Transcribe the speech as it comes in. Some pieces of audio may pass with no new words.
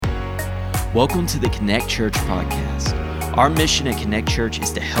Welcome to the Connect Church podcast. Our mission at Connect Church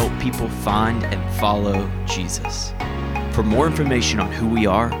is to help people find and follow Jesus. For more information on who we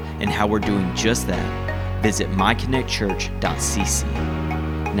are and how we're doing just that, visit myconnectchurch.cc.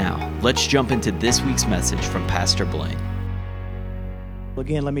 Now, let's jump into this week's message from Pastor Blaine. Well,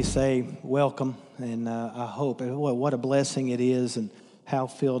 again, let me say welcome, and I hope, what a blessing it is and how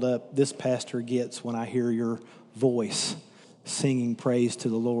filled up this pastor gets when I hear your voice singing praise to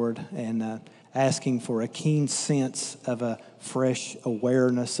the Lord and asking for a keen sense of a fresh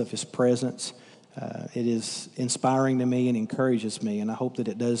awareness of His presence. It is inspiring to me and encourages me, and I hope that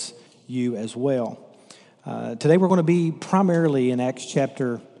it does you as well. Today we're going to be primarily in Acts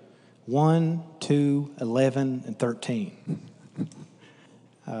chapter 1, 2, 11, and 13.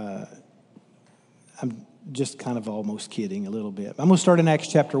 I'm just kind of almost kidding a little bit. I'm going to start in Acts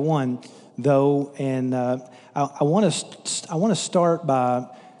chapter 1, though, and I want to start by,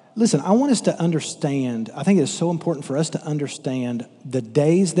 listen, I want us to understand, I think it's so important for us to understand the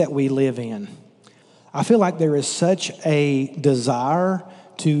days that we live in. I feel like there is such a desire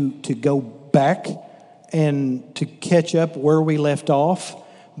to go back and to catch up where we left off,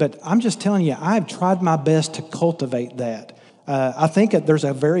 but I'm just telling you, I've tried my best to cultivate that. I think that there's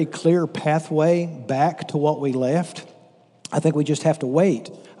a very clear pathway back to what we left. I think we just have to wait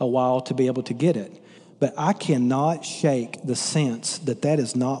a while to be able to get it. But I cannot shake the sense that that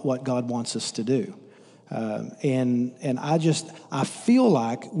is not what God wants us to do. And I feel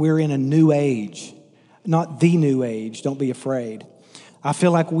like we're in a new age, not the new age. Don't be afraid. I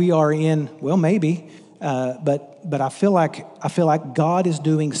feel like we are in, well, maybe, but I feel like God is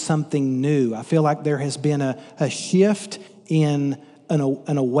doing something new. I feel like there has been a shift in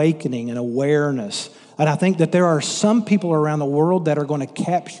an awakening, an awareness. And I think that there are some people around the world that are going to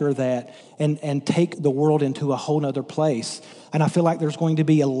capture that and take the world into a whole nother place. And I feel like there's going to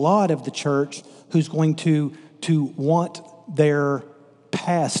be a lot of the church who's going to want their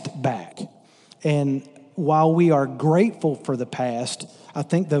past back. And while we are grateful for the past, I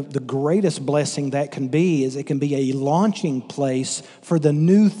think the greatest blessing that can be is it can be a launching place for the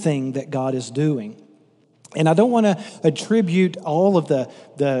new thing that God is doing. And I don't want to attribute all of that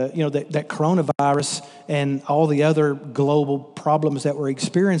coronavirus and all the other global problems that we're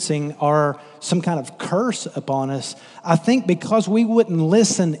experiencing are some kind of curse upon us. I think because we wouldn't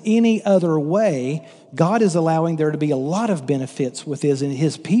listen any other way, God is allowing there to be a lot of benefits with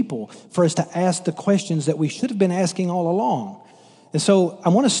His people for us to ask the questions that we should have been asking all along. And so I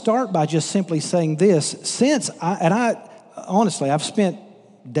want to start by just simply saying this. Honestly, I've spent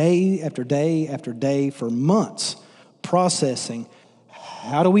day after day after day for months processing,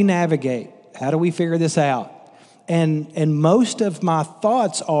 how do we navigate? How do we figure this out? And most of my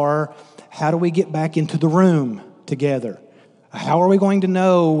thoughts are, how do we get back into the room together? How are we going to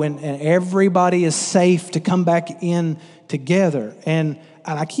know when everybody is safe to come back in together? And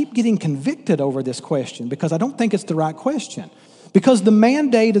I keep getting convicted over this question because I don't think it's the right question. Because the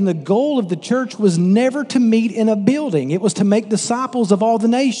mandate and the goal of the church was never to meet in a building. It was to make disciples of all the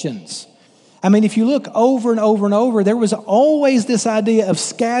nations. I mean, if you look over and over and over, there was always this idea of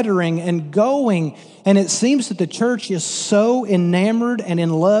scattering and going. And it seems that the church is so enamored and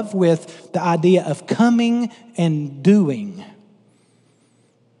in love with the idea of coming and doing.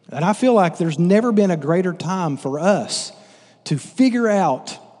 And I feel like there's never been a greater time for us to figure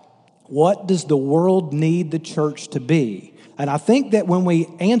out, what does the world need the church to be? And I think that when we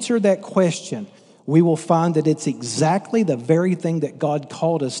answer that question, we will find that it's exactly the very thing that God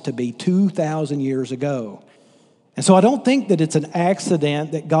called us to be 2,000 years ago. And so I don't think that it's an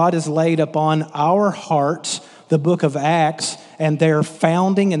accident that God has laid upon our hearts the book of Acts, and they're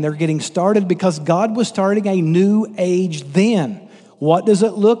founding and they're getting started because God was starting a new age then. What does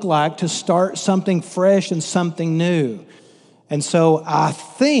it look like to start something fresh and something new? And so I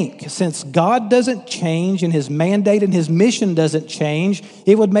think since God doesn't change and His mandate and His mission doesn't change,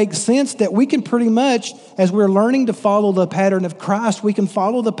 it would make sense that we can pretty much, as we're learning to follow the pattern of Christ, we can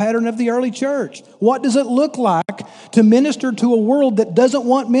follow the pattern of the early church. What does it look like to minister to a world that doesn't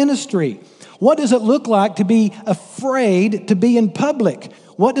want ministry? What does it look like to be afraid to be in public?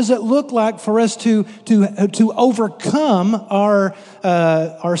 What does it look like for us to overcome our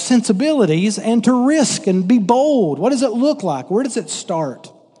sensibilities and to risk and be bold? What does it look like? Where does it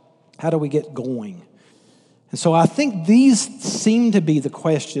start? How do we get going? And so I think these seem to be the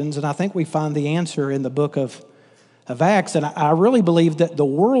questions, and I think we find the answer in the book of Acts. And I really believe that the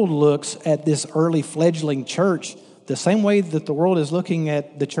world looks at this early fledgling church the same way that the world is looking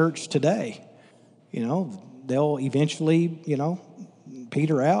at the church today. You know, they'll eventually,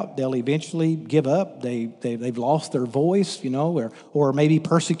 peter out. They'll eventually give up. They've lost their voice, or maybe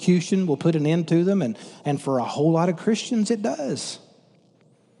persecution will put an end to them. And for a whole lot of Christians, it does.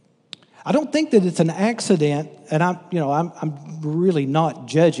 I don't think that it's an accident, and I'm really not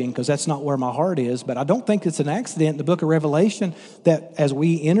judging because that's not where my heart is, but I don't think it's an accident in the book of Revelation that as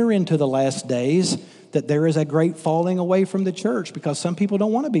we enter into the last days, that there is a great falling away from the church because some people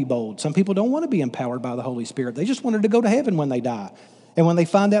don't want to be bold. Some people don't want to be empowered by the Holy Spirit. They just wanted to go to heaven when they die. And when they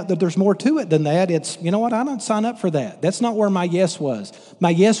find out that there's more to it than that, it's, I don't sign up for that. That's not where my yes was. My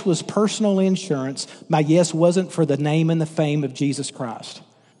yes was personal insurance. My yes wasn't for the name and the fame of Jesus Christ.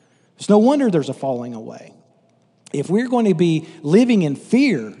 It's no wonder there's a falling away. If we're going to be living in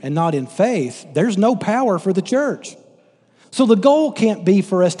fear and not in faith, there's no power for the church. So the goal can't be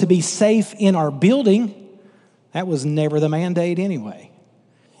for us to be safe in our building. That was never the mandate anyway.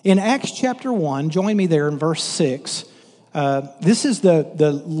 In Acts chapter 1, join me there in verse 6. This is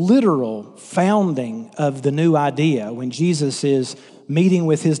the literal founding of the new idea when Jesus is meeting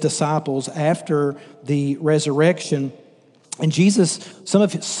with his disciples after the resurrection. And Jesus, some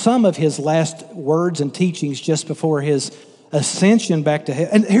of his last words and teachings just before his ascension back to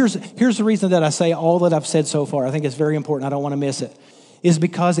heaven. And here's the reason that I say all that I've said so far. I think it's very important. I don't want to miss it. Is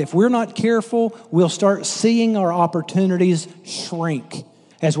because if we're not careful, we'll start seeing our opportunities shrink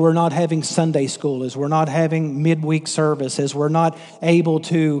as we're not having Sunday school, as we're not having midweek service, as we're not able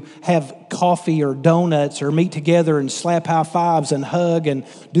to have coffee or donuts or meet together and slap high fives and hug and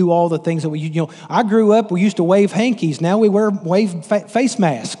do all the things that we, I grew up, we used to wave hankies. Now we wave face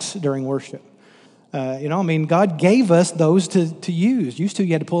masks during worship. God gave us those to use. Used to,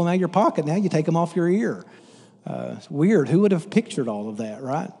 you had to pull them out of your pocket. Now you take them off your ear. It's weird. Who would have pictured all of that,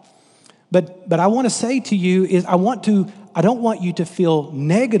 right? But I want to say to you is I don't want you to feel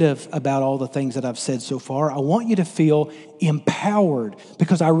negative about all the things that I've said so far. I want you to feel empowered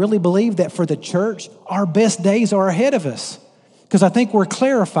because I really believe that for the church, our best days are ahead of us. Because I think we're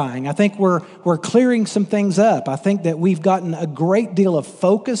clarifying. I think we're clearing some things up. I think that we've gotten a great deal of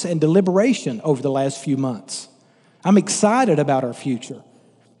focus and deliberation over the last few months. I'm excited about our future.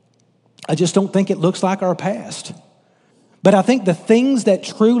 I just don't think it looks like our past. But I think the things that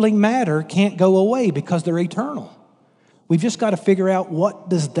truly matter can't go away because they're eternal. We've just got to figure out what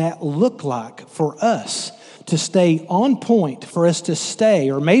does that look like for us to stay on point, for us to stay,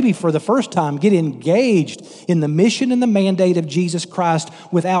 or maybe for the first time, get engaged in the mission and the mandate of Jesus Christ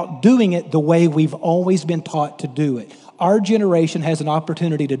without doing it the way we've always been taught to do it. Our generation has an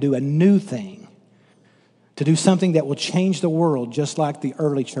opportunity to do a new thing, to do something that will change the world just like the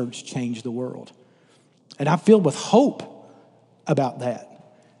early church changed the world. And I'm filled with hope about that.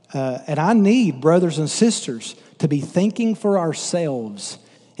 And I need brothers and sisters to be thinking for ourselves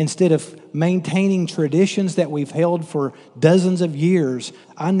instead of maintaining traditions that we've held for dozens of years.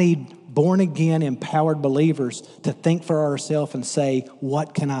 I need born-again, empowered believers to think for ourselves and say,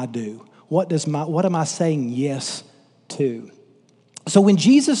 what can I do? What am I saying yes to? So when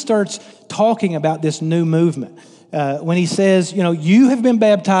Jesus starts talking about this new movement, when he says, you have been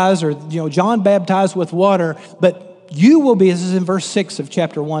baptized, or, John baptized with water, but you will be, this is in verse 6 of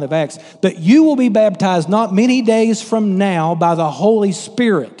chapter 1 of Acts, but you will be baptized not many days from now by the Holy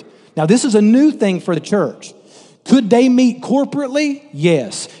Spirit. Now, this is a new thing for the church. Could they meet corporately?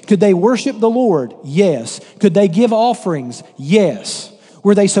 Yes. Could they worship the Lord? Yes. Could they give offerings? Yes.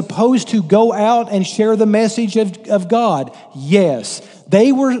 Were they supposed to go out and share the message of God? Yes.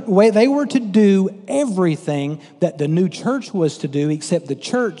 They were to do everything that the new church was to do, except the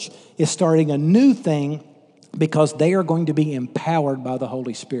church is starting a new thing because they are going to be empowered by the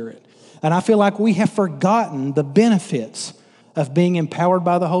Holy Spirit. And I feel like we have forgotten the benefits of being empowered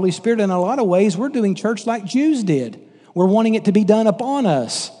by the Holy Spirit. In a lot of ways, we're doing church like Jews did. We're wanting it to be done upon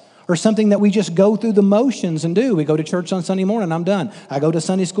us, or something that we just go through the motions and do. We go to church on Sunday morning, I'm done. I go to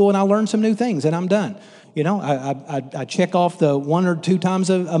Sunday school and I learn some new things and I'm done. I check off the 1 or 2 times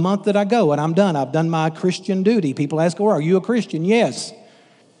a month that I go and I'm done. I've done my Christian duty. People ask, are you a Christian? Yes.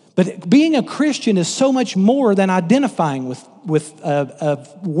 But being a Christian is so much more than identifying with a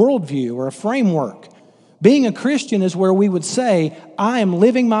worldview or a framework. Being a Christian is where we would say, I am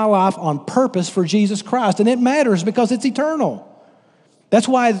living my life on purpose for Jesus Christ. And it matters because it's eternal. That's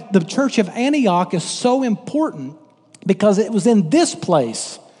why the church of Antioch is so important, because it was in this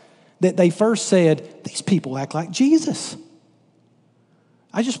place that they first said, these people act like Jesus.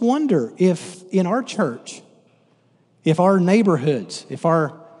 I just wonder if in our church, if our neighborhoods, if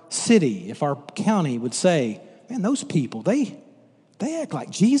our city, if our county would say, man, those people, they act like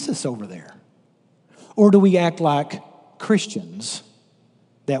Jesus over there. Or do we act like Christians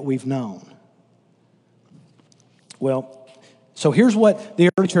that we've known? Well, So here's what the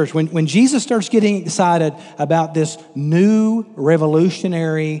early church, when Jesus starts getting excited about this new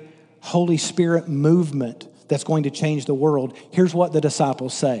revolutionary Holy Spirit movement that's going to change the world, here's what the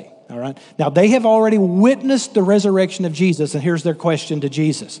disciples say, all right? Now, they have already witnessed the resurrection of Jesus, and here's their question to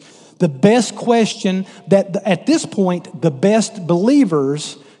Jesus. The best question that, at this point, the best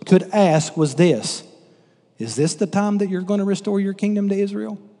believers could ask was this: is this the time that you're going to restore your kingdom to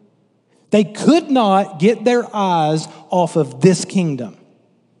Israel? They could not get their eyes off of this kingdom.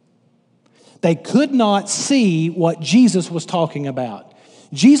 They could not see what Jesus was talking about.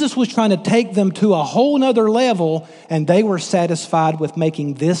 Jesus was trying to take them to a whole nother level, and they were satisfied with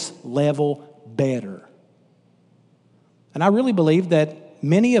making this level better. And I really believe that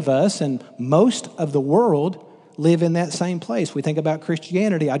many of us and most of the world live in that same place. We think about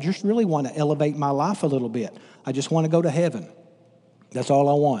Christianity. I just really want to elevate my life a little bit. I just want to go to heaven. That's all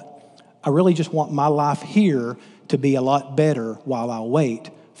I want. I really just want my life here to be a lot better while I wait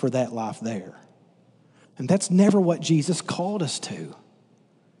for that life there. And that's never what Jesus called us to.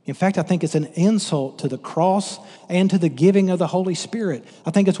 In fact, I think it's an insult to the cross and to the giving of the Holy Spirit. I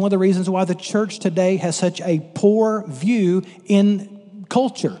think it's one of the reasons why the church today has such a poor view in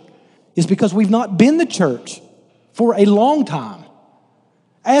culture, is because we've not been the church for a long time.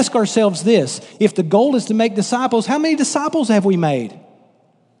 Ask ourselves this: if the goal is to make disciples, how many disciples have we made?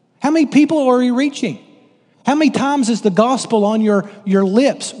 How many people are we reaching? How many times is the gospel on your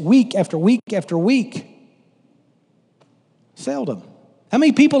lips week after week after week? Seldom. How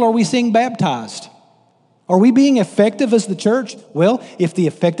many people are we seeing baptized? Are we being effective as the church? Well, if the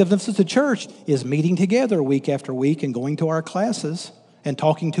effectiveness of the church is meeting together week after week and going to our classes and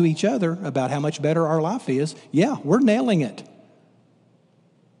talking to each other about how much better our life is, yeah, we're nailing it.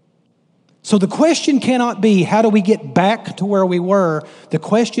 So the question cannot be, how do we get back to where we were? The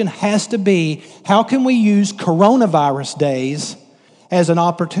question has to be, how can we use coronavirus days as an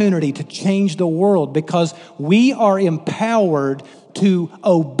opportunity to change the world? Because we are empowered to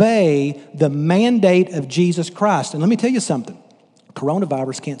obey the mandate of Jesus Christ. And let me tell you something.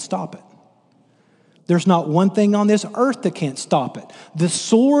 Coronavirus can't stop it. There's not one thing on this earth that can't stop it. The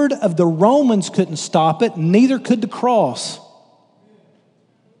sword of the Romans couldn't stop it, neither could the cross.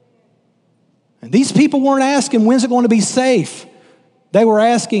 And these people weren't asking, when's it going to be safe? They were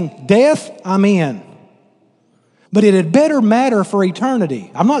asking, death, I'm in. But it had better matter for eternity.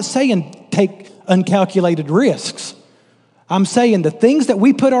 I'm not saying take uncalculated risks. I'm saying the things that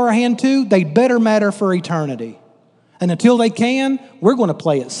we put our hand to, they better matter for eternity. And until they can, we're going to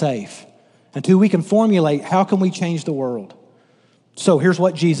play it safe. Until we can formulate, how can we change the world? So here's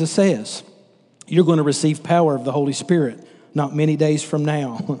what Jesus says. You're going to receive power of the Holy Spirit not many days from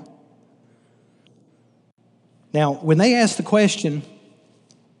now. Now, when they ask the question,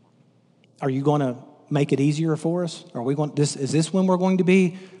 are you going to make it easier for us? Is this when we're going to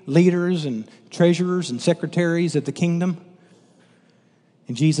be leaders and treasurers and secretaries of the kingdom?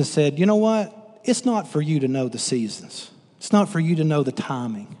 And Jesus said, you know what? It's not for you to know the seasons. It's not for you to know the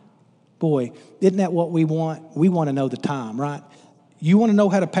timing. Boy, isn't that what we want? We want to know the time, right? You want to know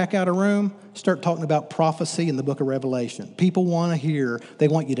how to pack out a room? Start talking about prophecy in the book of Revelation. People want to hear. They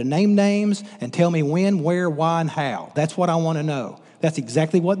want you to name names and tell me when, where, why, and how. That's what I want to know. That's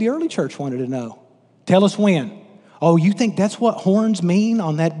exactly what the early church wanted to know. Tell us when. Oh, you think that's what horns mean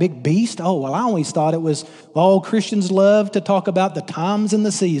on that big beast? Oh, well, I always thought it was, all Christians love to talk about the times and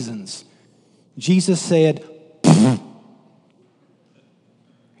the seasons. Jesus said,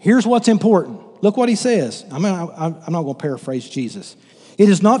 here's what's important. Look what he says. I'm not going to paraphrase Jesus. It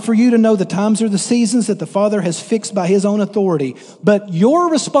is not for you to know the times or the seasons that the Father has fixed by his own authority. But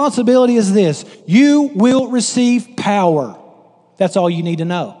your responsibility is this. You will receive power. That's all you need to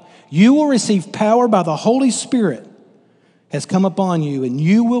know. You will receive power by the Holy Spirit has come upon you, and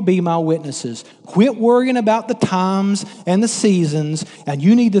you will be my witnesses. Quit worrying about the times and the seasons, and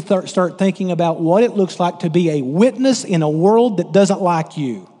you need to start thinking about what it looks like to be a witness in a world that doesn't like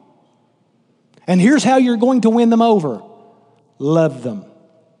you. And here's how you're going to win them over. Love them.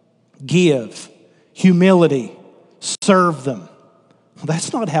 Give. Humility. Serve them. Well,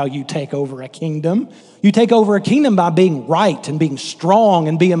 that's not how you take over a kingdom. You take over a kingdom by being right and being strong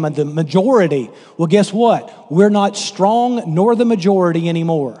and being the majority. Well, guess what? We're not strong nor the majority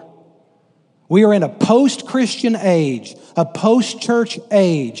anymore. We are in a post-Christian age, a post-church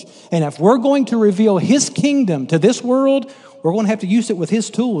age. And if we're going to reveal his kingdom to this world, we're going to have to use it with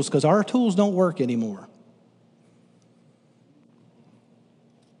his tools because our tools don't work anymore.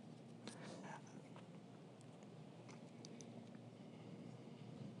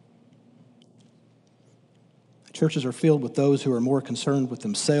 Churches are filled with those who are more concerned with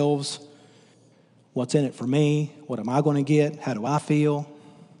themselves, What's in it for me? What am I going to get? How do I feel?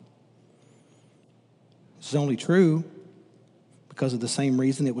 This is only true because of the same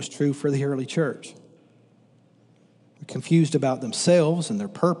reason it was true for the early church. They're confused about themselves and their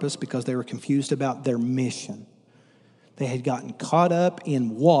purpose because they were confused about their mission. They had gotten caught up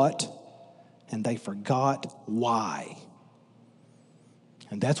in what, and they forgot why.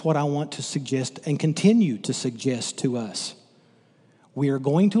 And that's what I want to suggest and continue to suggest to us. We are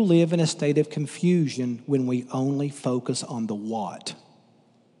going to live in a state of confusion when we only focus on the what.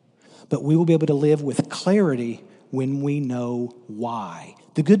 But we will be able to live with clarity when we know why.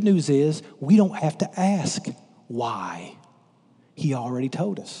 The good news is we don't have to ask why. He already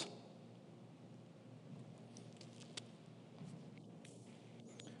told us.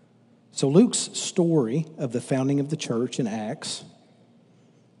 So Luke's story of the founding of the church in Acts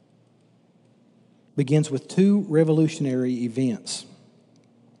begins with two revolutionary events.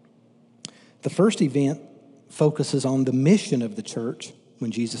 The first event focuses on the mission of the church when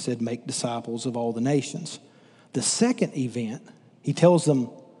Jesus said, "Make disciples of all the nations." The second event, he tells them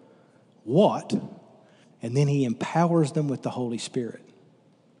what, and then he empowers them with the Holy Spirit.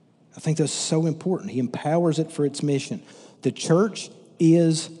 I think that's so important. He empowers it for its mission. The church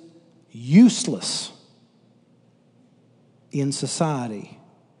is useless in society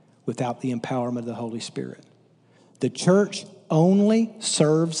without the empowerment of the Holy Spirit. The church only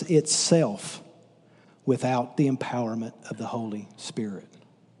serves itself without the empowerment of the Holy Spirit.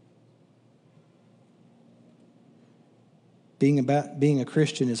 Being a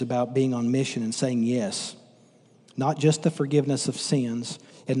Christian is about being on mission and saying yes. Not just the forgiveness of sins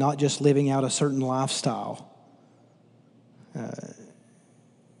and not just living out a certain lifestyle.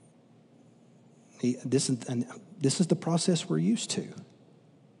 This is the process we're used to.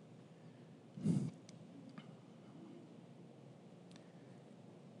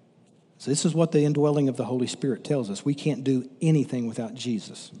 So this is what the indwelling of the Holy Spirit tells us. We can't do anything without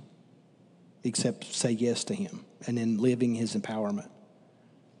Jesus except say yes to him and then living his empowerment.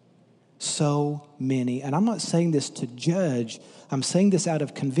 So many, and I'm not saying this to judge, I'm saying this out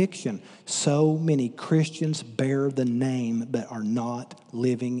of conviction. So many Christians bear the name but are not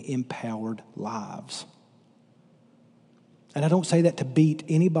living empowered lives. And I don't say that to beat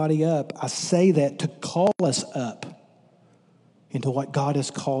anybody up. I say that to call us up into what God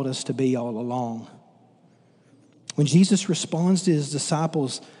has called us to be all along. When Jesus responds to his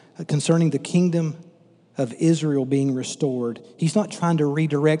disciples concerning the kingdom of Israel being restored, he's not trying to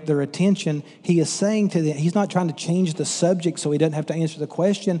redirect their attention. He is saying to them, he's not trying to change the subject so he doesn't have to answer the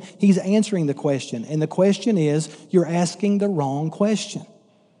question. He's answering the question. And the question is, you're asking the wrong question.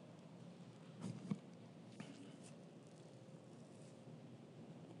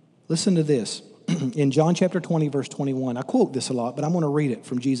 Listen to this. In John chapter 20, verse 21, I quote this a lot, but I'm going to read it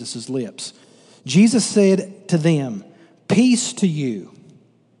from Jesus' lips. Jesus said to them, "Peace to you.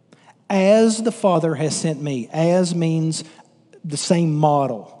 As the Father has sent me." As means the same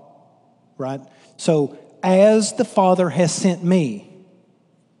model, right? So, as the Father has sent me,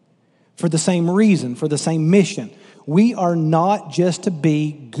 for the same reason, for the same mission. We are not just to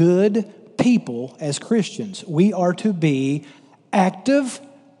be good people as Christians. We are to be active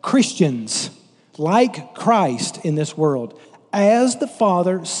Christians, like Christ in this world. As the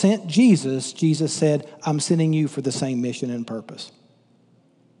Father sent Jesus, Jesus said, "I'm sending you for the same mission and purpose."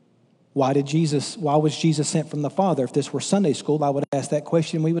 Why was Jesus sent from the Father? If this were Sunday school, I would ask that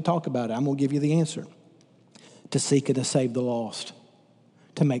question and we would talk about it. I'm going to give you the answer. To seek and to save the lost,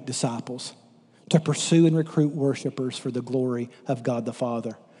 to make disciples, to pursue and recruit worshipers for the glory of God the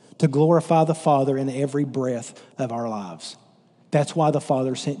Father, to glorify the Father in every breath of our lives. That's why the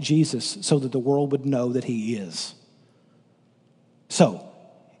Father sent Jesus, so that the world would know that he is. So,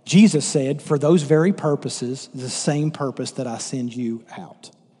 Jesus said, for those very purposes, the same purpose that I send you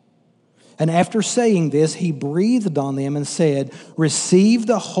out. And after saying this, he breathed on them and said, "Receive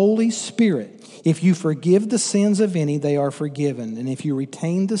the Holy Spirit. If you forgive the sins of any, they are forgiven. And if you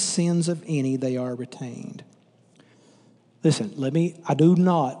retain the sins of any, they are retained." Listen, I do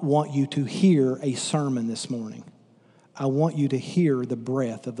not want you to hear a sermon this morning. I want you to hear the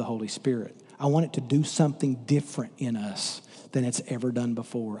breath of the Holy Spirit. I want it to do something different in us than it's ever done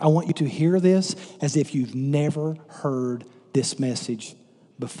before. I want you to hear this as if you've never heard this message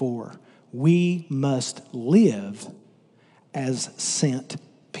before. We must live as sent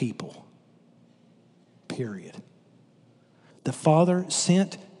people. Period. The Father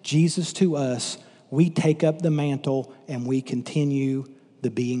sent Jesus to us. We take up the mantle and we continue the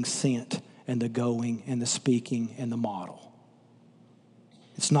being sent and the going and the speaking and the model.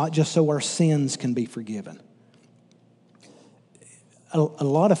 It's not just so our sins can be forgiven. a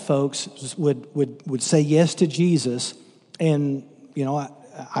lot of folks would say yes to Jesus, and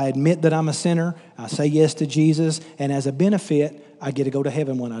I admit that I'm a sinner. I say yes to Jesus, and as a benefit, I get to go to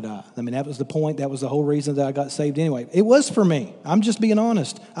heaven when I die. I mean, that was the point. That was the whole reason that I got saved anyway. It was for me. I'm just being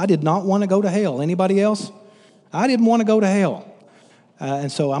honest. I did not want to go to hell. Anybody else? I didn't want to go to hell.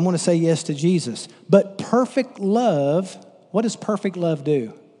 And so I'm going to say yes to Jesus. But perfect love, what does perfect love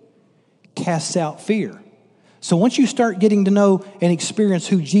do? Casts out fear. So once you start getting to know and experience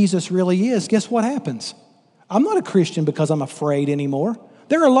who Jesus really is, guess what happens? I'm not a Christian because I'm afraid anymore.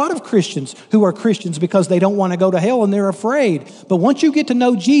 There are a lot of Christians who are Christians because they don't want to go to hell and they're afraid. But once you get to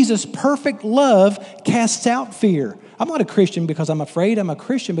know Jesus, perfect love casts out fear. I'm not a Christian because I'm afraid. I'm a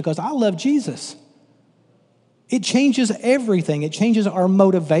Christian because I love Jesus. It changes everything. It changes our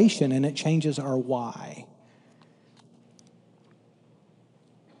motivation and it changes our why.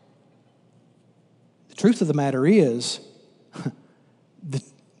 The truth of the matter is,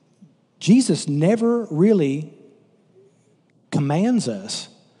 Jesus never really commands us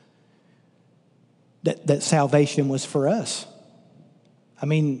that salvation was for us. I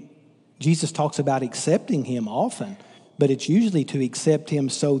mean, Jesus talks about accepting him often, but it's usually to accept him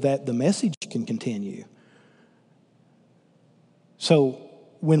so that the message can continue. So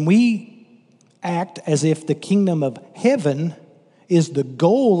when we act as if the kingdom of heaven is the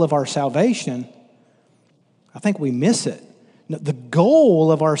goal of our salvation, I think we miss it. The goal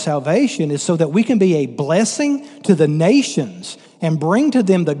of our salvation is so that we can be a blessing to the nations and bring to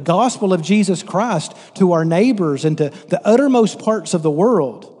them the gospel of Jesus Christ to our neighbors and to the uttermost parts of the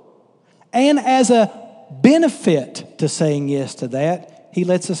world. And as a benefit to saying yes to that, he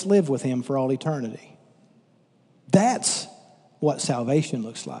lets us live with him for all eternity. That's what salvation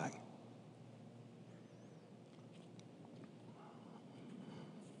looks like.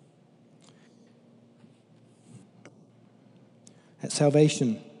 At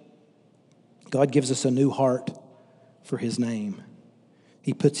salvation, God gives us a new heart for his name.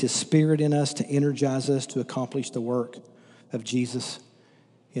 He puts his spirit in us to energize us to accomplish the work of Jesus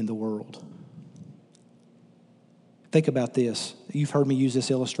in the world. Think about this. You've heard me use this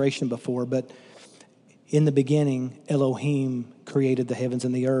illustration before, but in the beginning, Elohim created the heavens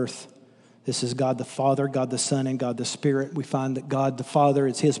and the earth. This is God the Father, God the Son, and God the Spirit. We find that God the Father,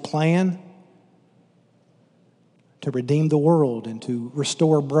 it's his plan to redeem the world and to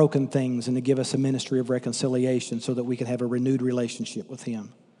restore broken things and to give us a ministry of reconciliation so that we can have a renewed relationship with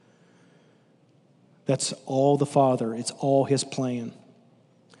him. That's all the Father. It's all his plan.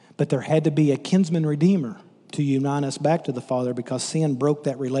 But there had to be a kinsman redeemer to unite us back to the Father because sin broke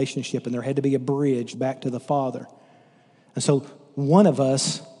that relationship and there had to be a bridge back to the Father. And so one of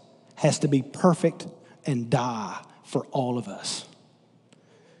us has to be perfect and die for all of us.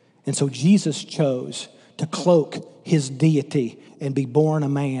 And so Jesus chose to cloak his deity and be born a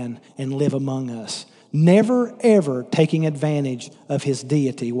man and live among us. Never, ever taking advantage of his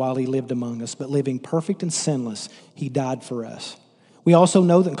deity while he lived among us, but living perfect and sinless, he died for us. We also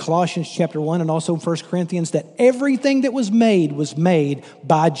know that in Colossians chapter 1 and also in 1 Corinthians that everything that was made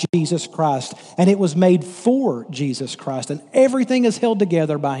by Jesus Christ. And it was made for Jesus Christ. And everything is held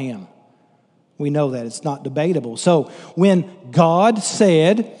together by him. We know that. It's not debatable. So when God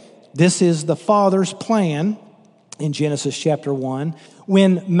said, this is the Father's plan in Genesis chapter 1,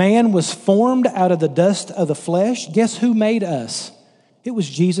 when man was formed out of the dust of the flesh, guess who made us? It was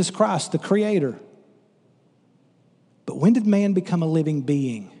Jesus Christ, the Creator. But when did man become a living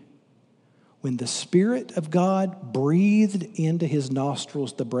being? When the Spirit of God breathed into his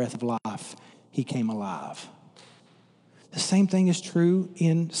nostrils the breath of life, he came alive. The same thing is true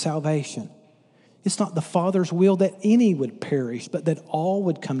in salvation. It's not the Father's will that any would perish, but that all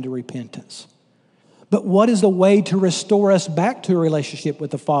would come to repentance. But what is the way to restore us back to a relationship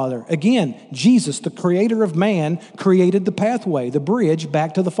with the Father? Again, Jesus, the Creator of man, created the pathway, the bridge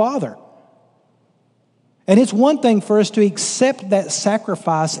back to the Father. And it's one thing for us to accept that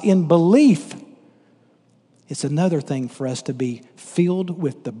sacrifice in belief. It's another thing for us to be filled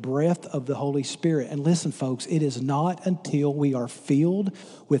with the breath of the Holy Spirit. And listen, folks, it is not until we are filled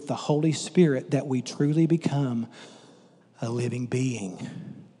with the Holy Spirit that we truly become a living being.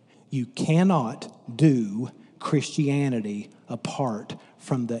 You cannot do Christianity apart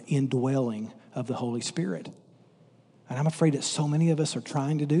from the indwelling of the Holy Spirit. And I'm afraid that so many of us are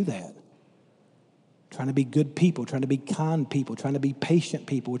trying to do that. Trying to be good people, trying to be kind people, trying to be patient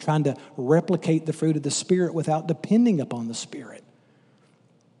people. We're trying to replicate the fruit of the Spirit without depending upon the Spirit.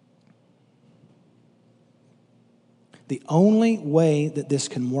 The only way that this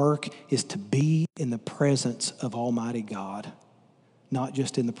can work is to be in the presence of Almighty God, not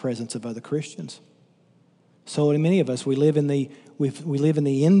just in the presence of other Christians. So many of us, we live in the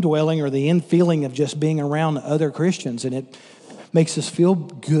indwelling or the infeeling of just being around other Christians, and it makes us feel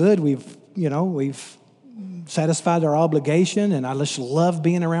good. We've satisfied our obligation, and I just love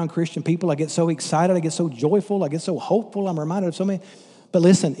being around Christian people. I get so excited, I get so joyful, I get so hopeful. I'm reminded of so many. But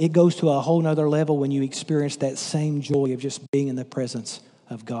listen, it goes to a whole nother level when you experience that same joy of just being in the presence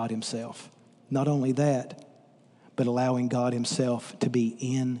of God himself. Not only that, but allowing God himself to be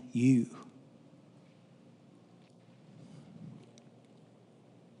in you.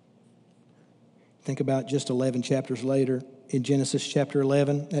 Think about just 11 chapters later in Genesis chapter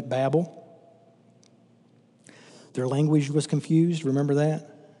 11 at Babel. Their language was confused, remember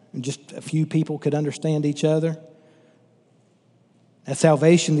that? And just a few people could understand each other. At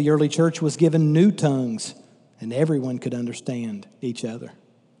salvation, the early church was given new tongues, and everyone could understand each other.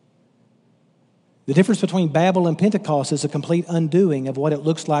 The difference between Babel and Pentecost is a complete undoing of what it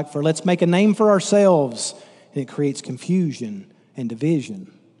looks like for let's make a name for ourselves, and it creates confusion and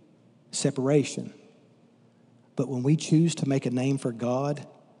division, separation. But when we choose to make a name for God,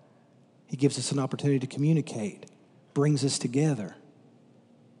 he gives us an opportunity to communicate, brings us together.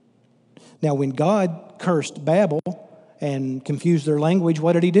 Now, when God cursed Babel and confused their language,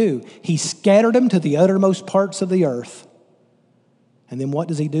 what did he do? He scattered them to the uttermost parts of the earth. And then what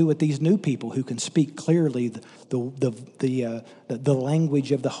does he do with these new people who can speak clearly the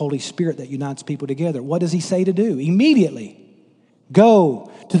language of the Holy Spirit that unites people together? What does he say to do? Immediately,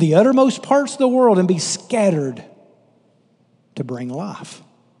 go to the uttermost parts of the world and be scattered to bring life,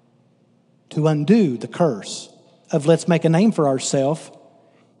 to undo the curse of let's make a name for ourselves.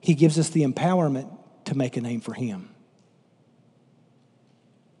 He gives us the empowerment to make a name for him.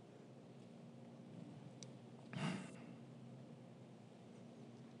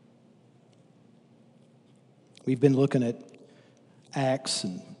 We've been looking at Acts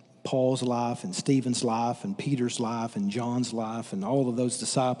and Paul's life and Stephen's life and Peter's life and John's life and all of those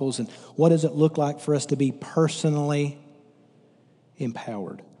disciples. And what does it look like for us to be personally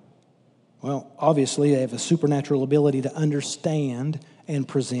empowered? Well, obviously, they have a supernatural ability to understand and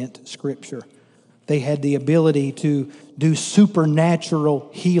present Scripture. They had the ability to do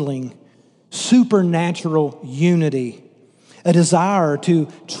supernatural healing, supernatural unity, a desire to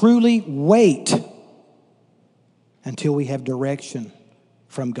truly wait until we have direction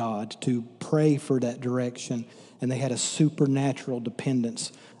from God, to pray for that direction. And they had a supernatural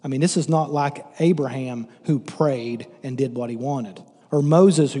dependence. I mean, this is not like Abraham who prayed and did what he wanted, or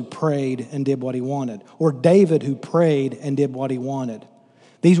Moses who prayed and did what he wanted, or David who prayed and did what he wanted.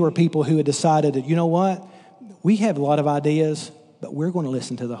 These were people who had decided that, you know what? We have a lot of ideas, but we're going to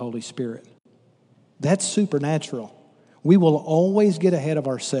listen to the Holy Spirit. That's supernatural. We will always get ahead of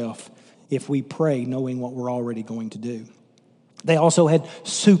ourselves if we pray knowing what we're already going to do. They also had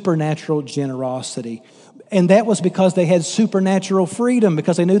supernatural generosity. And that was because they had supernatural freedom,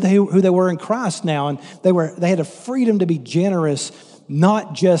 because they knew who they were in Christ now. And they had a freedom to be generous,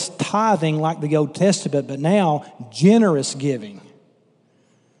 not just tithing like the Old Testament, but now generous giving.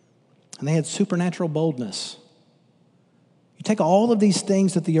 And they had supernatural boldness. You take all of these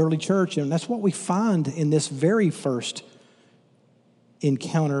things that the early church, and that's what we find in this very first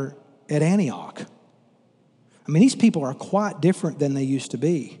encounter at Antioch. I mean, these people are quite different than they used to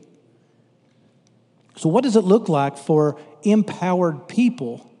be. So what does it look like for empowered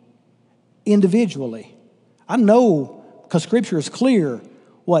people individually? I know, because Scripture is clear,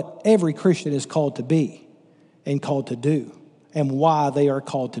 what every Christian is called to be and called to do and why they are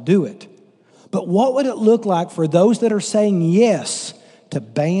called to do it. But what would it look like for those that are saying yes to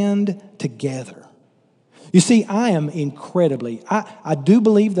band together? You see, I do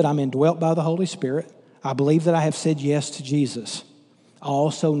believe that I'm indwelt by the Holy Spirit. I believe that I have said yes to Jesus. I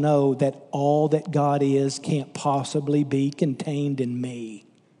also know that all that God is can't possibly be contained in me.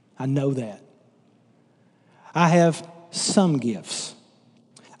 I know that. I have some gifts.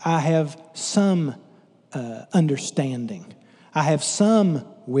 I have some understanding. I have some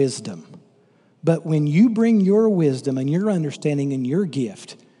wisdom. But when you bring your wisdom and your understanding and your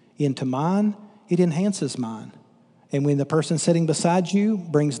gift into mine, it enhances mine. And when the person sitting beside you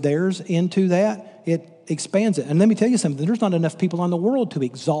brings theirs into that, it expands it. And let me tell you something. There's not enough people on the world to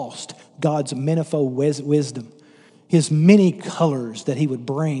exhaust God's manifold wisdom, his many colors that he would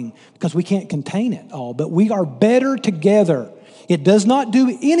bring, because we can't contain it all. But we are better together. It does not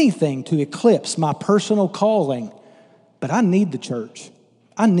do anything to eclipse my personal calling. But I need the church.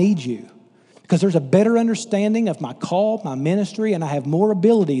 I need you. Because there's a better understanding of my call, my ministry, and I have more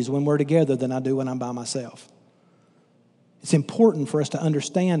abilities when we're together than I do when I'm by myself. It's important for us to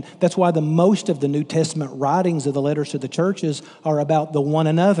understand. That's why the most of the New Testament writings of the letters to the churches are about the one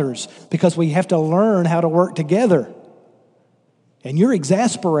another's, because we have to learn how to work together. And you're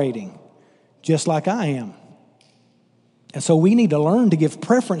exasperating, just like I am. And so we need to learn to give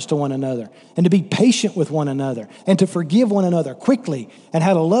preference to one another and to be patient with one another and to forgive one another quickly and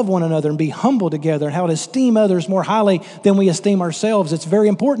how to love one another and be humble together and how to esteem others more highly than we esteem ourselves. It's very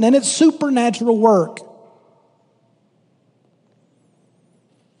important, and it's supernatural work.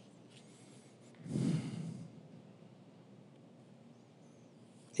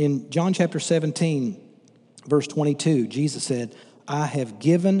 In John chapter 17, verse 22, Jesus said, I have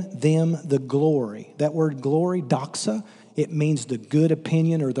given them the glory. That word glory, doxa, it means the good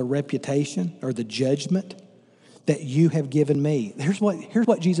opinion or the reputation or the judgment that you have given me. Here's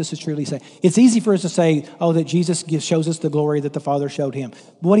what Jesus is truly saying. It's easy for us to say, that Jesus shows us the glory that the Father showed him.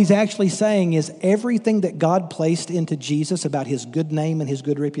 But what he's actually saying is everything that God placed into Jesus about his good name and his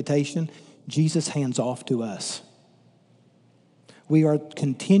good reputation, Jesus hands off to us. We are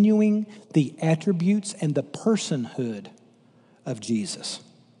continuing the attributes and the personhood of Jesus.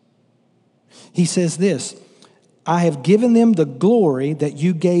 He says this, I have given them the glory that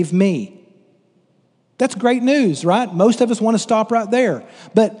you gave me. That's great news, right? Most of us want to stop right there.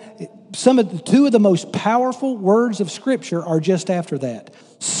 But two of the most powerful words of Scripture are just after that.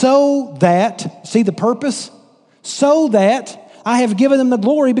 So that, see the purpose? So that I have given them the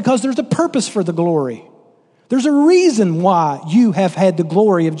glory, because there's a purpose for the glory. There's a reason why you have had the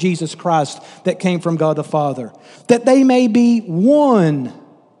glory of Jesus Christ that came from God the Father, that they may be one.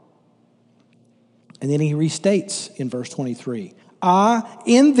 And then he restates in verse 23, I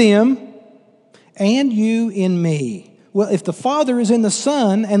in them and you in me. Well, if the Father is in the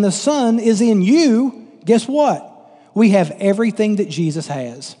Son and the Son is in you, guess what? We have everything that Jesus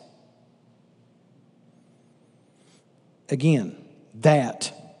has. Again,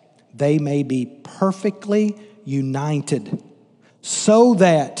 that they may be perfectly united, so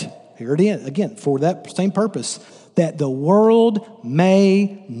that, here it is, again, for that same purpose, that the world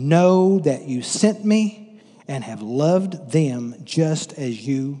may know that you sent me and have loved them just as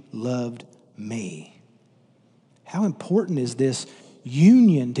you loved me. How important is this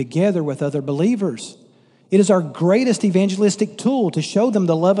union together with other believers? It is our greatest evangelistic tool to show them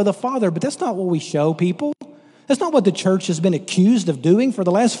the love of the Father, but that's not what we show people. That's not what the church has been accused of doing for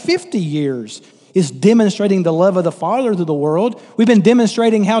the last 50 years, is demonstrating the love of the Father to the world. We've been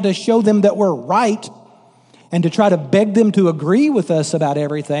demonstrating how to show them that we're right and to try to beg them to agree with us about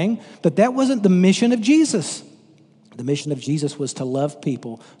everything, but that wasn't the mission of Jesus. The mission of Jesus was to love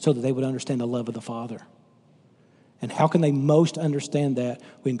people so that they would understand the love of the Father. And how can they most understand that?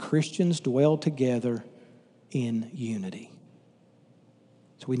 When Christians dwell together in unity.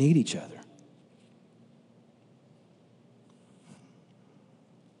 So we need each other.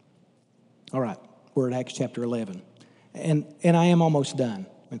 All right, we're at Acts chapter 11. And I am almost done,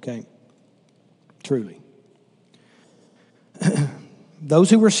 okay? Truly. Those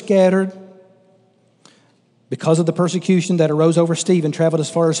who were scattered because of the persecution that arose over Stephen traveled as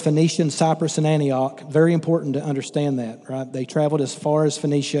far as Phoenicia and Cyprus and Antioch. Very important to understand that, right? They traveled as far as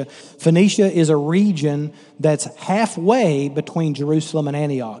Phoenicia. Phoenicia is a region that's halfway between Jerusalem and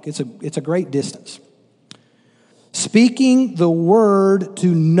Antioch. It's a great distance. Speaking the word to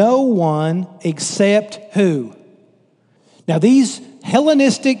no one except who? Now, these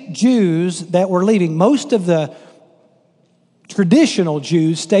Hellenistic Jews that were leaving, most of the traditional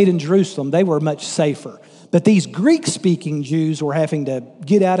Jews stayed in Jerusalem. They were much safer. But these Greek-speaking Jews were having to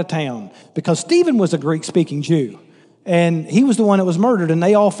get out of town because Stephen was a Greek-speaking Jew. And he was the one that was murdered, and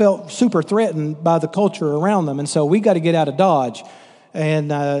they all felt super threatened by the culture around them. And so we got to get out of Dodge. And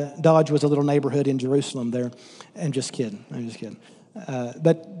Dodge was a little neighborhood in Jerusalem there. I'm just kidding.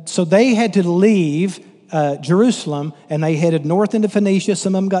 But so they had to leave Jerusalem, and they headed north into Phoenicia.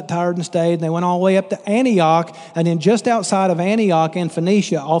 Some of them got tired and stayed, and they went all the way up to Antioch. And then just outside of Antioch and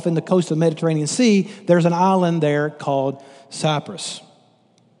Phoenicia, off in the coast of the Mediterranean Sea, there's an island there called Cyprus.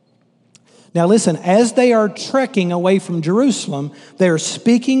 Now listen, as they are trekking away from Jerusalem, they are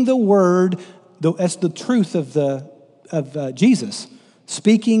speaking the word. That's the truth of Jesus.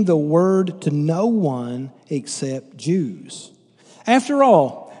 Speaking the word to no one except Jews. After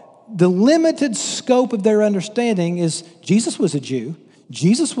all, the limited scope of their understanding is Jesus was a Jew.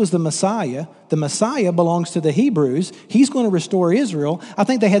 Jesus was the Messiah. The Messiah belongs to the Hebrews. He's going to restore Israel. I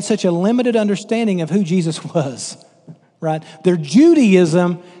think they had such a limited understanding of who Jesus was, right? Their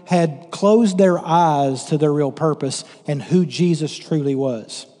Judaism had closed their eyes to their real purpose and who Jesus truly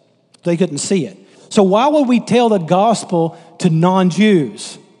was. They couldn't see it. So why would we tell the gospel to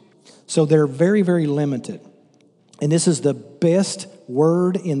non-Jews? So they're very, very limited. And this is the best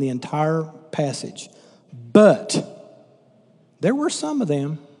word in the entire passage. But there were some of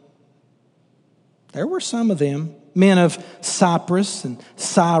them. There were some of them, men of Cyprus and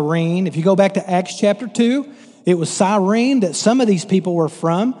Cyrene. If you go back to Acts chapter 2, it was Cyrene that some of these people were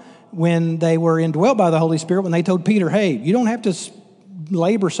from when they were indwelt by the Holy Spirit, when they told Peter, hey, you don't have to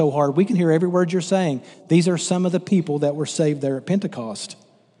labor so hard. We can hear every word you're saying. These are some of the people that were saved there at Pentecost,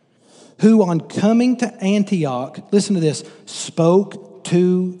 who on coming to Antioch, listen to this, spoke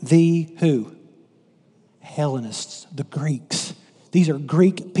to the who? Hellenists, the Greeks. These are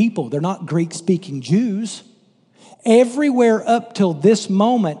Greek people. They're not Greek-speaking Jews. Everywhere up till this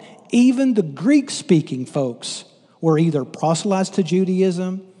moment, even the Greek-speaking folks were either proselytes to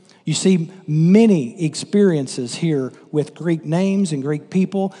Judaism. You see many experiences here with Greek names and Greek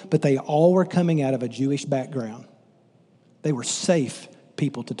people, but they all were coming out of a Jewish background. They were safe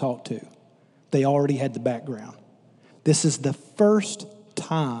people to talk to. They already had the background. This is the first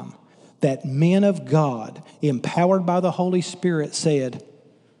time that men of God, empowered by the Holy Spirit, said,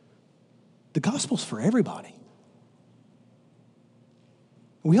 the gospel's for everybody.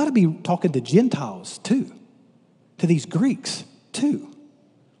 We ought to be talking to Gentiles too, to these Greeks too,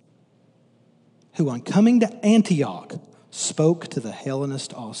 who on coming to Antioch spoke to the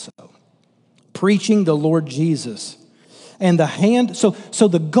Hellenist also, preaching the Lord Jesus. And so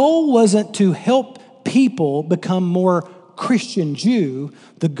the goal wasn't to help people become more Christian Jew.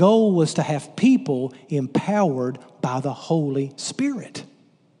 The goal was to have people empowered by the Holy Spirit.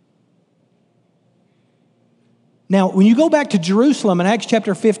 Now, when you go back to Jerusalem in Acts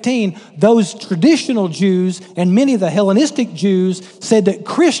chapter 15, those traditional Jews and many of the Hellenistic Jews said that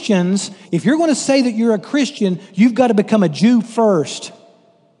Christians, if you're going to say that you're a Christian, you've got to become a Jew first.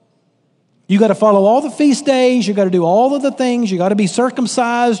 You got to follow all the feast days. You got to do all of the things. You got to be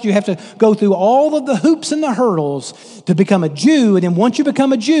circumcised. You have to go through all of the hoops and the hurdles to become a Jew. And then once you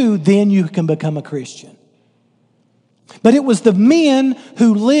become a Jew, then you can become a Christian. But it was the men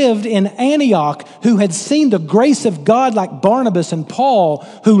who lived in Antioch who had seen the grace of God like Barnabas and Paul,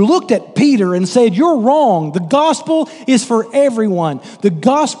 who looked at Peter and said, you're wrong. The gospel is for everyone. The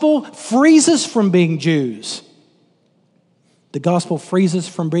gospel frees us from being Jews. The gospel frees us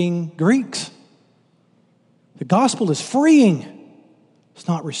from being Greeks. The gospel is freeing. It's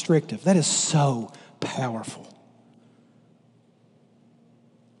not restrictive. That is so powerful.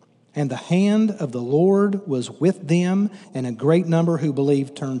 And the hand of the Lord was with them, and a great number who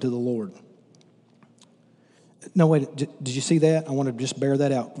believed turned to the Lord. No, wait, did you see that? I want to just bear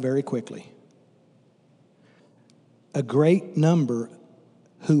that out very quickly. A great number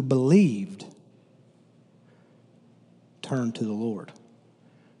who believed turned to the Lord.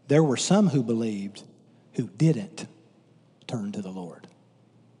 There were some who believed who didn't turn to the Lord.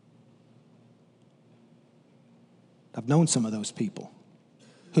 I've known some of those people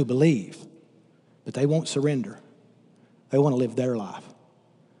who believe, but they won't surrender. They want to live their life.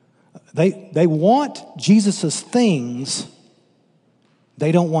 They want Jesus' things.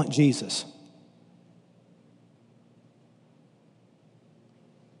 They don't want Jesus.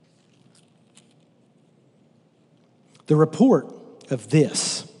 The report of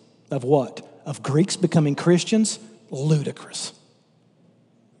this, of what? Of Greeks becoming Christians? Ludicrous.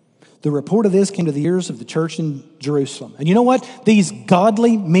 The report of this came to the ears of the church in Jerusalem. And you know what these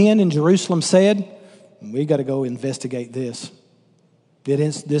godly men in Jerusalem said? We got to go investigate this.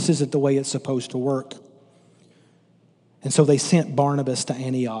 This isn't the way it's supposed to work. And so they sent Barnabas to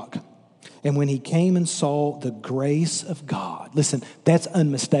Antioch. And when he came and saw the grace of God, listen, that's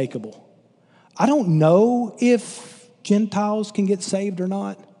unmistakable. I don't know if Gentiles can get saved or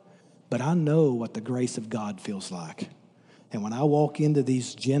not, but I know what the grace of God feels like. And when I walk into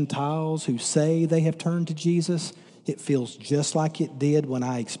these Gentiles who say they have turned to Jesus, it feels just like it did when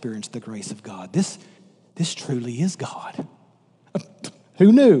I experienced the grace of God. This truly is God.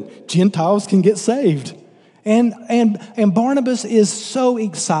 Who knew Gentiles can get saved? And Barnabas is so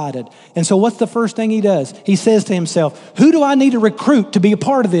excited. And so what's the first thing he does? He says to himself, who do I need to recruit to be a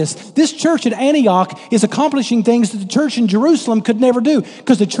part of this? This church at Antioch is accomplishing things that the church in Jerusalem could never do,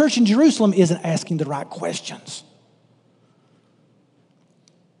 because the church in Jerusalem isn't asking the right questions.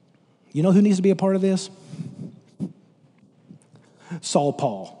 You know who needs to be a part of this? Saul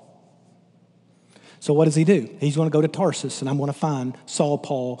Paul. So what does he do? He's going to go to Tarsus, and I'm going to find Saul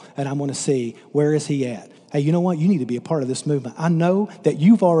Paul, and I'm going to see, where is he at? Hey, you know what? You need to be a part of this movement. I know that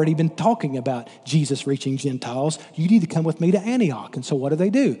you've already been talking about Jesus reaching Gentiles. You need to come with me to Antioch. And so what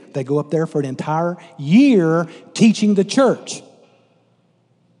do? They go up there for an entire year teaching the church.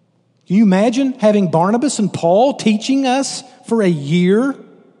 Can you imagine having Barnabas and Paul teaching us for a year?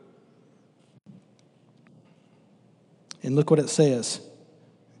 And look what it says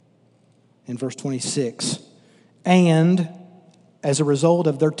in verse 26. And as a result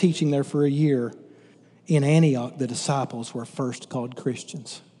of their teaching there for a year, in Antioch, the disciples were first called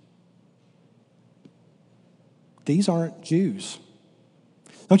Christians. These aren't Jews.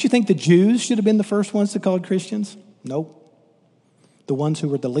 Don't you think the Jews should have been the first ones to call Christians? Nope. The ones who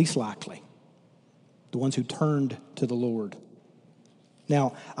were the least likely. The ones who turned to the Lord.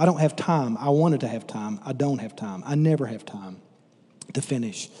 Now, I don't have time. I wanted to have time. I don't have time. I never have time to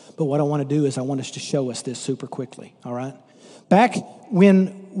finish. But what I want to do is I want us to show us this super quickly, all right? Back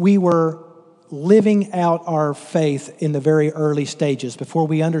when we were living out our faith in the very early stages, before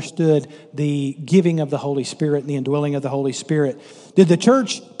we understood the giving of the Holy Spirit and the indwelling of the Holy Spirit, did the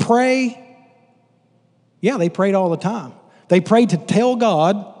church pray? Yeah, they prayed all the time. They prayed to tell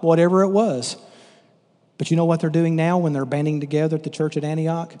God whatever it was. But you know what they're doing now when they're banding together at the church at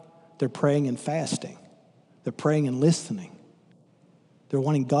Antioch? They're praying and fasting. They're praying and listening. They're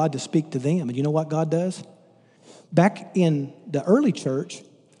wanting God to speak to them. And you know what God does? Back in the early church,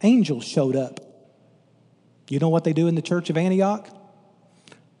 angels showed up. You know what they do in the church of Antioch?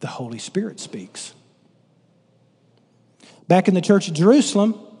 The Holy Spirit speaks. Back in the church of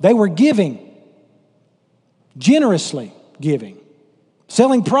Jerusalem, they were giving, generously giving,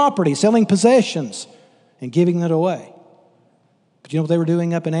 selling property, selling possessions, and giving it away. But you know what they were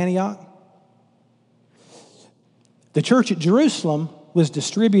doing up in Antioch? The church at Jerusalem was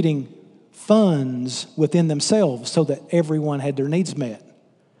distributing funds within themselves so that everyone had their needs met.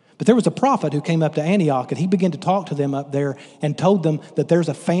 But there was a prophet who came up to Antioch, and he began to talk to them up there and told them that there's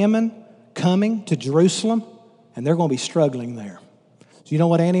a famine coming to Jerusalem, and they're going to be struggling there. So you know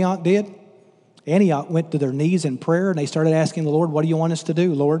what Antioch did? Antioch went to their knees in prayer, and they started asking the Lord, what do you want us to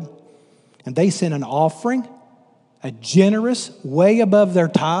do, Lord? And they sent an offering, a generous, way above their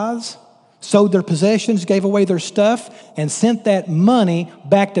tithes, sold their possessions, gave away their stuff, and sent that money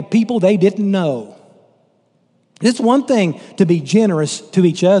back to people they didn't know. It's one thing to be generous to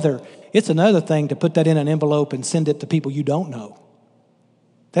each other. It's another thing to put that in an envelope and send it to people you don't know.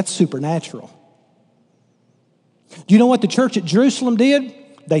 That's supernatural. Do you know what the church at Jerusalem did?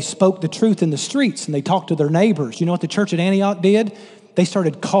 They spoke the truth in the streets and they talked to their neighbors. You know what the church at Antioch did? They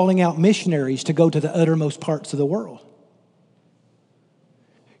started calling out missionaries to go to the uttermost parts of the world.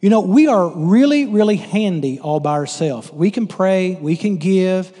 You know, we are really, really handy all by ourselves. We can pray, we can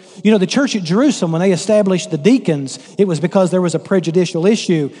give. You know, the church at Jerusalem, when they established the deacons, it was because there was a prejudicial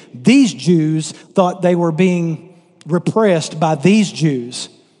issue. These Jews thought they were being repressed by these Jews.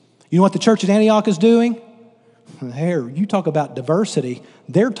 You know what the church at Antioch is doing? Here, you talk about diversity.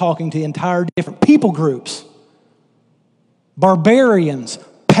 They're talking to entire different people groups. Barbarians,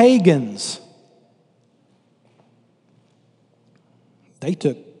 pagans. They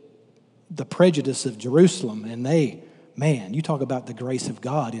took the prejudice of Jerusalem, and you talk about the grace of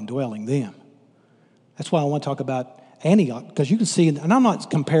God indwelling them. That's why I want to talk about Antioch, because you can see, and I'm not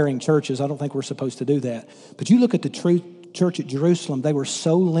comparing churches, I don't think we're supposed to do that, but you look at the true church at Jerusalem, they were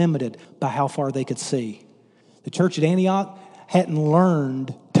so limited by how far they could see. The church at Antioch hadn't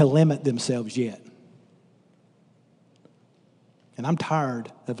learned to limit themselves yet. And I'm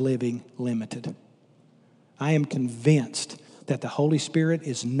tired of living limited. I am convinced that the Holy Spirit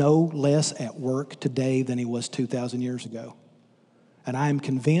is no less at work today than he was 2,000 years ago. And I am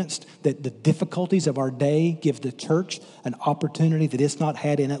convinced that the difficulties of our day give the church an opportunity that it's not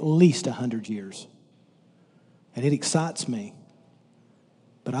had in at least 100 years. And it excites me.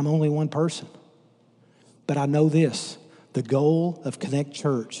 But I'm only one person. But I know this, the goal of Connect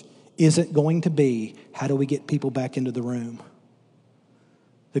Church isn't going to be, how do we get people back into the room?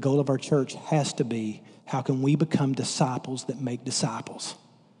 The goal of our church has to be, how can we become disciples that make disciples?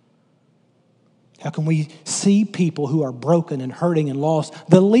 How can we see people who are broken and hurting and lost,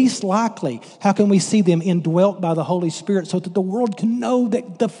 the least likely? How can we see them indwelt by the Holy Spirit so that the world can know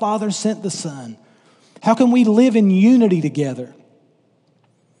that the Father sent the Son? How can we live in unity together?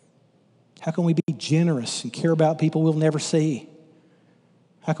 How can we be generous and care about people we'll never see?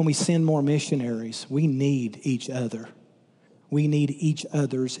 How can we send more missionaries? We need each other. We need each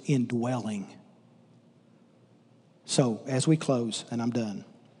other's indwelling. So, as we close, and I'm done,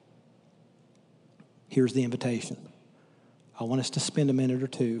 here's the invitation. I want us to spend a minute or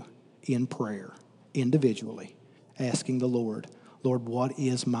two in prayer, individually, asking the Lord, Lord, what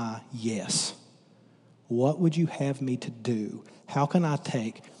is my yes? What would you have me to do? How can I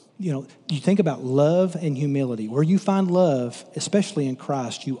take, you think about love and humility. Where you find love, especially in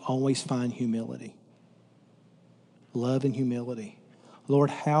Christ, you always find humility. Love and humility. Lord,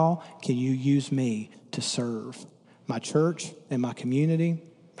 how can you use me to serve my church and my community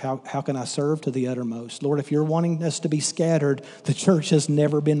How can I serve to the uttermost? Lord, if you're wanting us to be scattered, the church has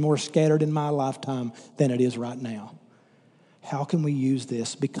never been more scattered in my lifetime than it is right now. How can we use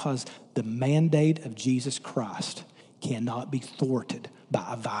this? Because the mandate of Jesus Christ cannot be thwarted by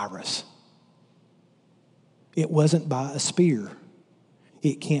a virus. It wasn't by a spear.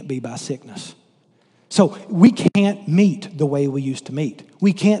 It can't be by sickness. So we can't meet the way we used to meet.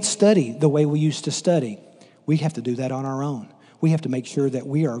 We can't study the way we used to study. We have to do that on our own. We have to make sure that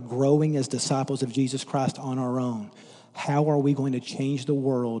we are growing as disciples of Jesus Christ on our own. How are we going to change the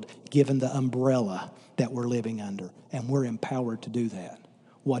world given the umbrella that we're living under? And we're empowered to do that.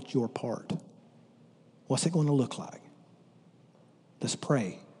 What's your part? What's it going to look like? Let's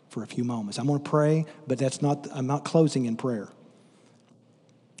pray for a few moments. I'm going to pray, but I'm not closing in prayer.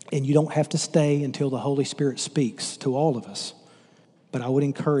 And you don't have to stay until the Holy Spirit speaks to all of us. But I would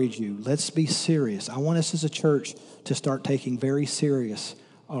encourage you, let's be serious. I want us as a church to start taking very serious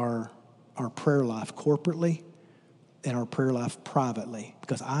our prayer life corporately and our prayer life privately,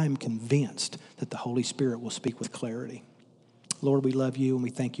 because I am convinced that the Holy Spirit will speak with clarity. Lord, we love you and we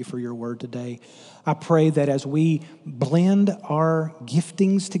thank you for your word today. I pray that as we blend our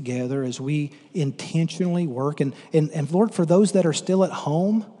giftings together, as we intentionally work, and Lord, for those that are still at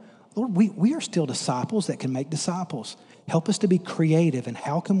home, Lord, we are still disciples that can make disciples. Help us to be creative, and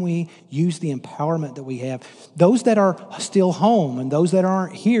how can we use the empowerment that we have? Those that are still home and those that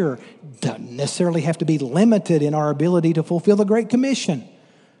aren't here don't necessarily have to be limited in our ability to fulfill the Great Commission.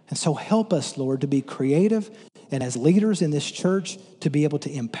 And so help us, Lord, to be creative, and as leaders in this church, to be able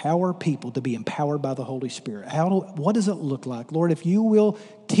to empower people, to be empowered by the Holy Spirit. What does it look like? Lord, if you will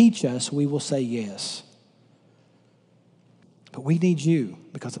teach us, we will say yes. But we need you,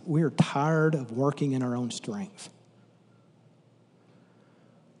 because we're tired of working in our own strength.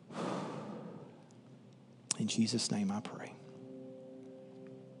 In Jesus' name I pray.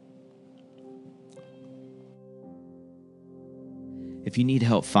 If you need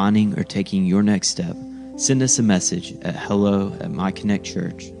help finding or taking your next step, send us a message at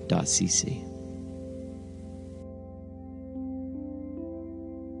hello@myconnectchurch.cc.